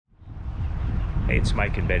Hey, it's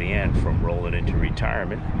Mike and Betty Ann from Rollin Into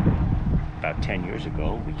Retirement. About 10 years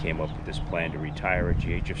ago, we came up with this plan to retire at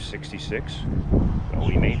the age of 66. Well,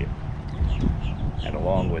 we made it. And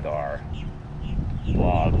along with our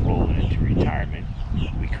blog, Rollin Into Retirement,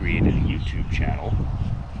 we created a YouTube channel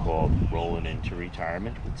called Rollin Into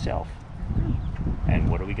Retirement with Self.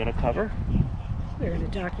 And what are we going to cover? We're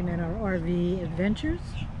going to document our RV adventures,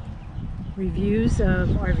 reviews of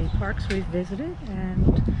RV parks we've visited,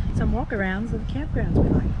 and some walkarounds of the campgrounds we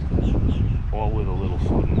liked. All with a little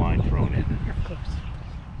food and wine thrown in. Of course.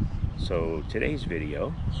 So today's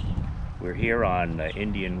video, we're here on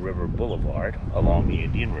Indian River Boulevard along the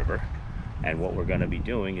Indian River, and what we're going to be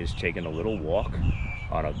doing is taking a little walk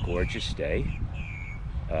on a gorgeous day.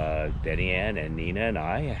 Betty Ann and Nina and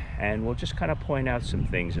I, and we'll just kind of point out some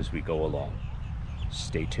things as we go along.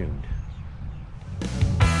 Stay tuned.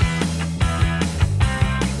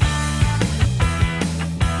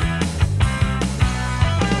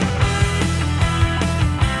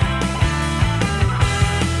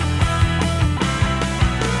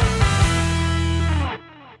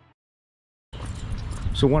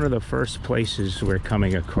 So one of the first places we're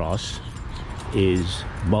coming across is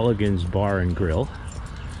Mulligan's Bar and Grill.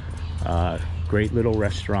 Great little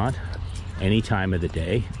restaurant, any time of the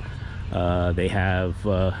day. They have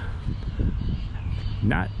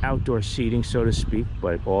not outdoor seating, so to speak,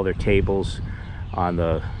 but all their tables on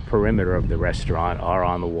the perimeter of the restaurant are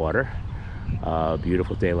on the water.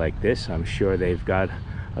 Beautiful day like this, I'm sure they've got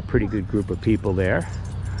a pretty good group of people there.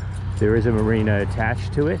 There is a marina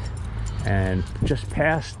attached to it, and just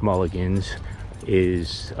past Mulligan's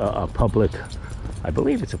is a public, I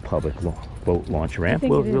believe it's a public boat launch ramp.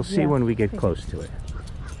 We'll see when we get close to it.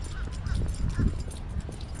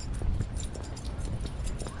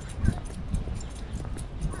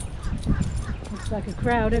 Looks like a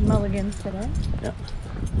crowd at Mulligan's today. Yep.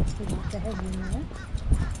 We want to head in there.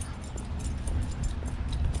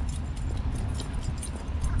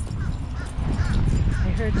 I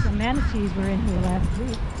heard some manatees were in here last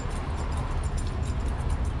week,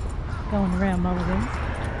 going around Mulligan's.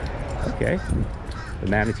 Okay. The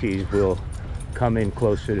manatees will come in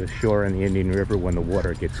closer to shore in the Indian River when the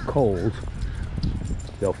water gets cold.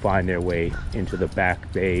 They'll find their way into the back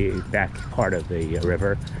part of the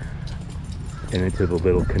river and into the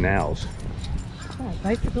little canals. Oh,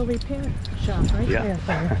 bicycle repair shop right there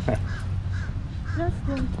for you. Just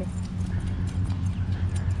in case.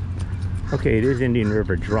 Okay, it is Indian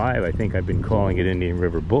River Drive. I think I've been calling it Indian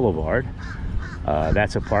River Boulevard.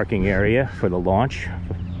 That's a parking area for the launch,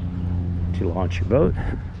 to launch your boat.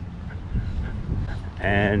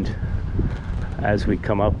 And as we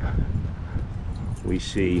come up, we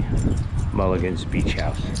see Mulligan's Beach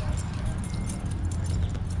House.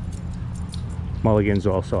 Mulligan's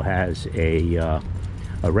also has a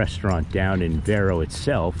restaurant down in Vero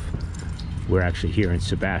itself. We're actually here in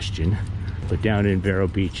Sebastian, but down in Vero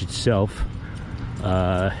Beach itself,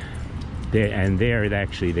 there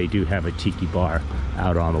they do have a tiki bar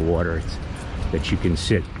out on the water that you can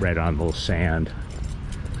sit right on the sand.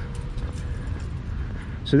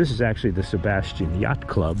 So this is actually the Sebastian Yacht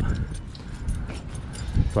Club.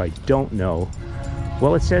 If I don't know,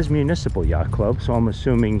 well, it says Municipal Yacht Club, so I'm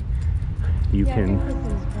assuming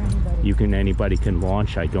anybody can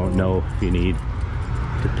launch. I don't know if you need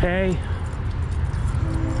to pay.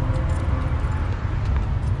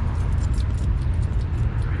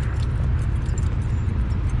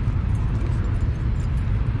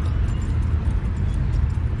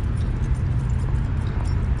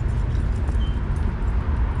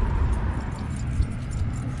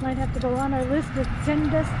 Might have to go on our list of 10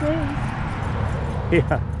 best days.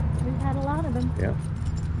 Yeah. We've had a lot of them. Yeah.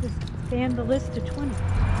 Just expand the list to 20.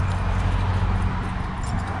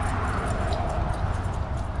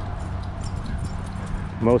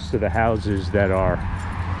 Most of the houses that are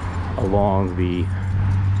along the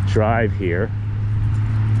drive here,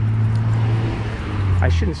 I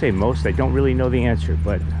shouldn't say most, I don't really know the answer,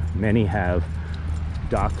 but many have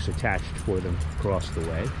docks attached for them across the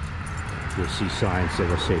way. You'll see signs that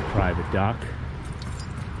will say private dock.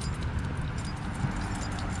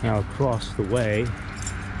 Now across the way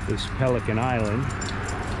is Pelican Island.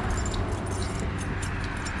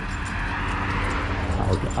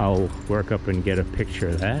 I'll work up and get a picture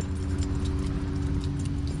of that.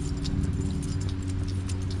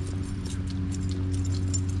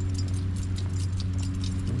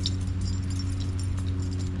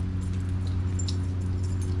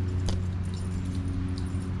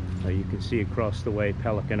 You can see across the way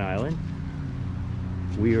Pelican Island.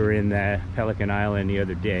 We were in that Pelican Island the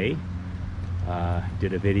other day.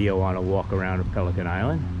 Did a video on a walk around of Pelican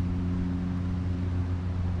Island.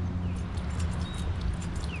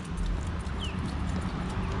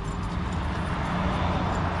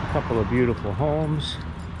 couple of beautiful homes.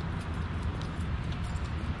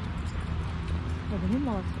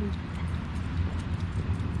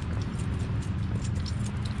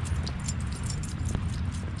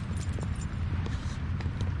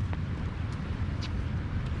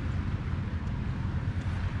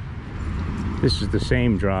 This is the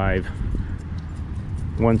same drive.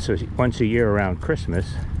 Once a year around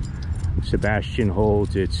Christmas, Sebastian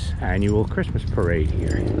holds its annual Christmas parade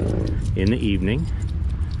here in the evening.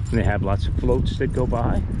 And they have lots of floats that go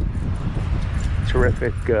by.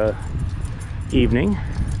 Terrific evening.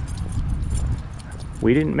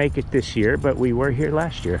 We didn't make it this year, but we were here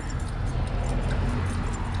last year.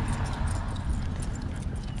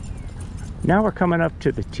 Now we're coming up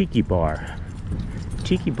to the Tiki Bar.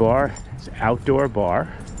 Tiki Bar is an outdoor bar.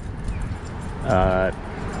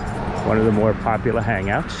 One of the more popular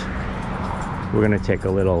hangouts. We're going to take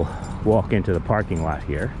a little walk into the parking lot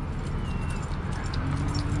here.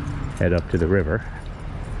 Head up to the river.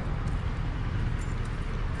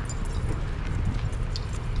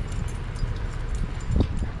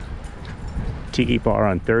 Tiki Bar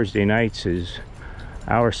on Thursday nights is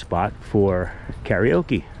our spot for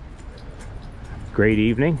karaoke. Great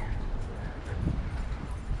evening.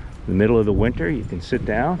 In the middle of the winter, you can sit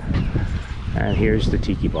down, and here's the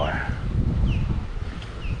Tiki Bar.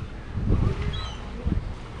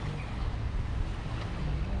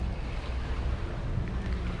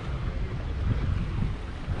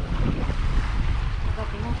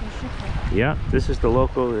 Yeah, this is the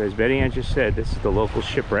local, as Betty Ann just said, this is the local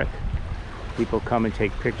shipwreck. People come and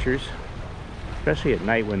take pictures, especially at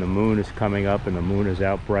night when the moon is coming up and the moon is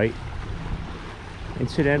out bright.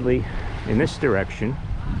 Incidentally, in this direction,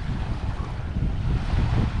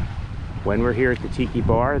 when we're here at the Tiki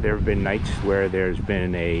Bar, there have been nights where there's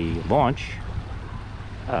been a launch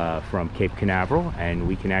from Cape Canaveral, and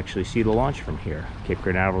we can actually see the launch from here. Cape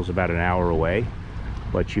Canaveral is about an hour away,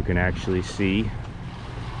 but you can actually see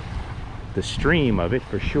the stream of it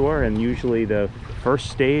for sure. And usually the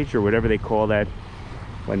first stage, or whatever they call that,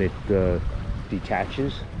 when it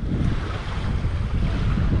detaches.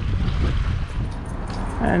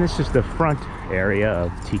 And this is the front area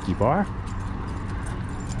of Tiki Bar.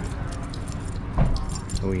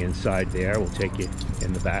 Going inside there, we'll take you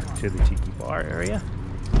in the back to the Tiki Bar area.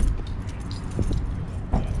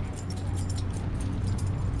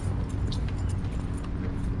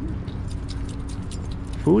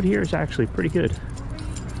 Food here is actually pretty good.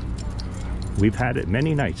 We've had it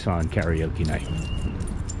many nights on karaoke night.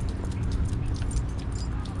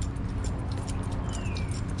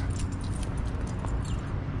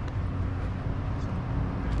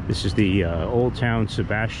 This is the Old Town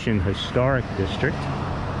Sebastian Historic District.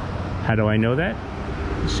 How do I know that?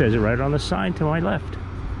 It says it right on the sign to my left.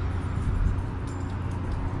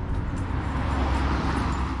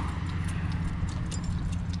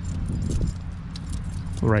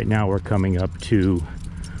 Right now we're coming up to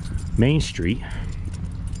Main Street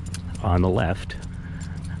on the left,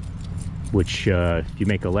 which if you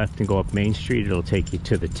make a left and go up Main Street, it'll take you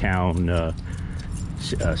to the town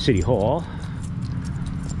City Hall,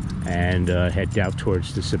 and head out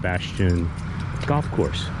towards the Sebastian Golf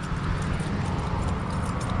Course.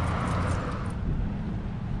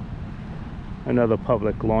 Another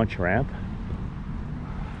public launch ramp.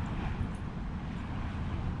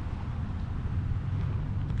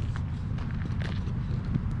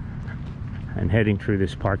 And heading through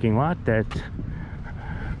this parking lot that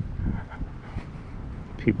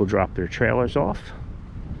people drop their trailers off.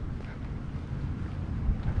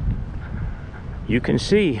 You can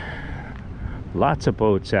see lots of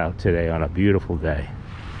boats out today on a beautiful day.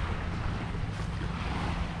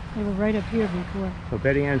 They were right up here before. So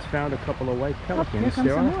Betty Ann's found a couple of white pelicans. Oh,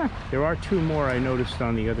 here comes some more. There are two more I noticed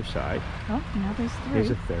on the other side. Oh, now there's three.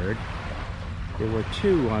 There's a third. There were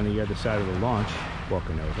two on the other side of the launch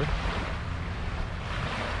walking over.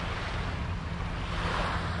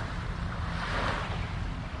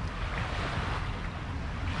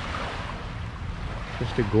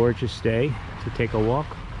 Just a gorgeous day to take a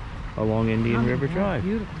walk along Indian River Drive.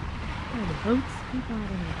 Beautiful. Oh, the boats, people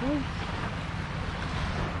out on the boats.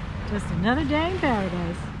 Just another day in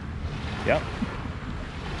paradise. Yep.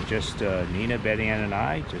 Just Nina, Betty Ann, and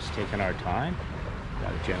I just taking our time.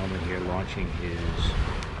 Got a gentleman here launching his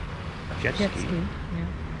jet ski. Yeah.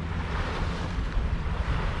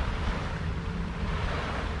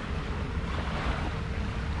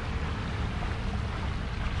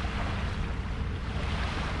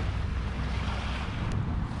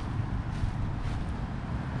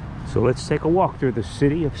 So let's take a walk through the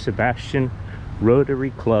city of Sebastian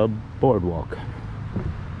Rotary Club Boardwalk.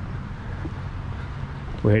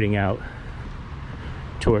 We're heading out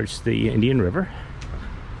towards the Indian River.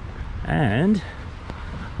 And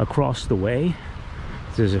across the way,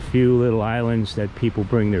 there's a few little islands that people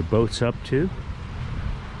bring their boats up to.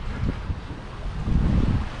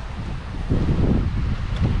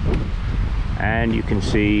 And you can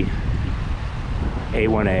see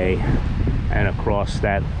A1A, and across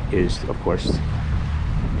that is, of course,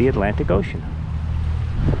 the Atlantic Ocean.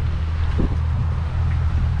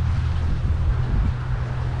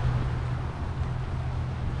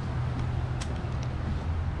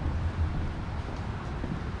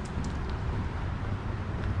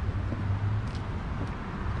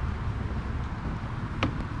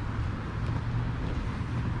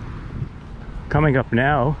 Coming up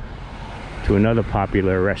now to another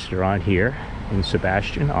popular restaurant here in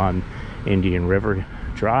Sebastian on Indian River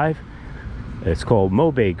Drive. It's called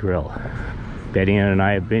Mobe Grill. Betty Ann and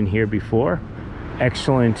I have been here before.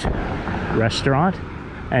 Excellent restaurant.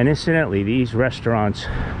 And incidentally, these restaurants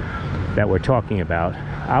that we're talking about,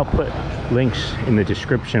 I'll put links in the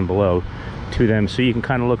description below to them so you can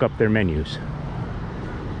kind of look up their menus.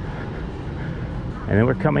 And then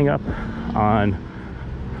we're coming up on,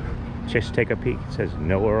 just take a peek, it says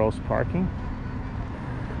no Earl's parking.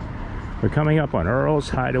 We're coming up on Earl's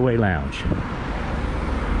Hideaway Lounge,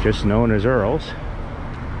 just known as Earl's.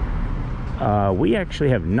 We actually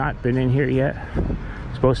have not been in here yet.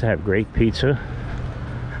 It's supposed to have great pizza,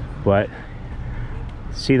 but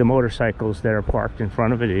see the motorcycles that are parked in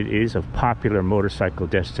front of it. It is a popular motorcycle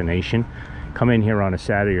destination. Come in here on a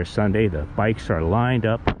Saturday or Sunday, the bikes are lined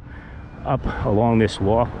up along this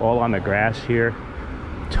walk, all on the grass here.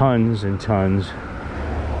 Tons and tons.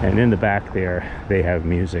 And in the back there, they have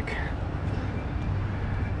music.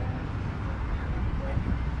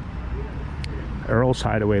 Earl's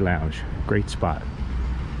Hideaway Lounge, great spot.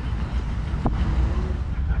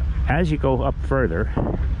 As you go up further,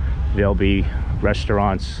 there'll be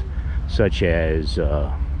restaurants such as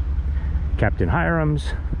Captain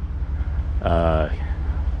Hiram's,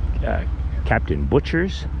 Captain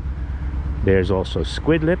Butcher's. There's also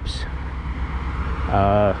Squid Lips.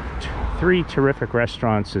 Three terrific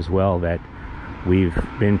restaurants as well that we've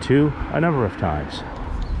been to a number of times.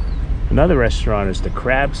 Another restaurant is the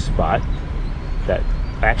Crab Spot, that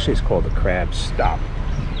actually is called the Crab Stop,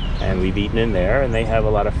 and we've eaten in there, and they have a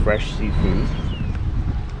lot of fresh seafood.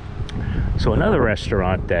 So another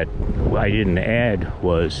restaurant that I didn't add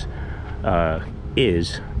was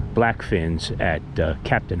is Blackfin's at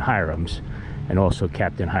Captain Hiram's, and also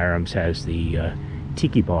Captain Hiram's has the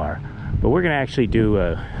Tiki Bar. But we're going to actually do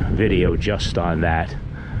a video just on that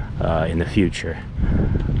in the future.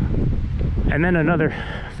 And then another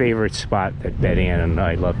favorite spot that Betty Ann and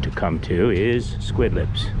I love to come to is Squid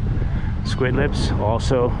Lips. Squid Lips,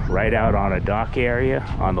 also right out on a dock area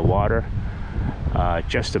on the water.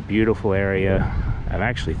 Just a beautiful area. I'm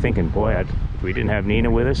actually thinking, boy, if we didn't have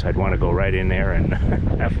Nina with us, I'd want to go right in there and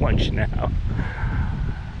have lunch now.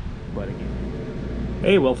 But again,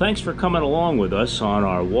 hey, well, thanks for coming along with us on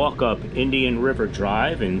our walk up Indian River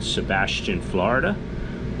Drive in Sebastian, Florida.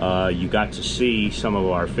 You got to see some of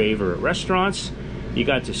our favorite restaurants. You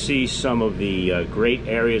got to see some of the great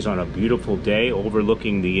areas on a beautiful day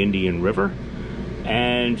overlooking the Indian River.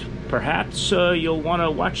 And perhaps you'll want to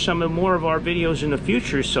watch some more of our videos in the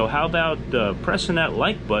future. So how about pressing that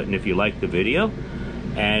like button if you like the video?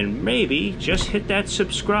 And maybe just hit that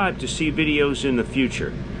subscribe to see videos in the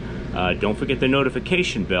future. Don't forget the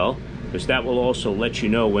notification bell, because that will also let you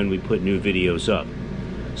know when we put new videos up.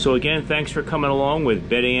 So again, thanks for coming along with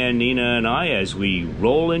Betty Ann, Nina, and I as we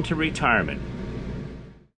roll into retirement.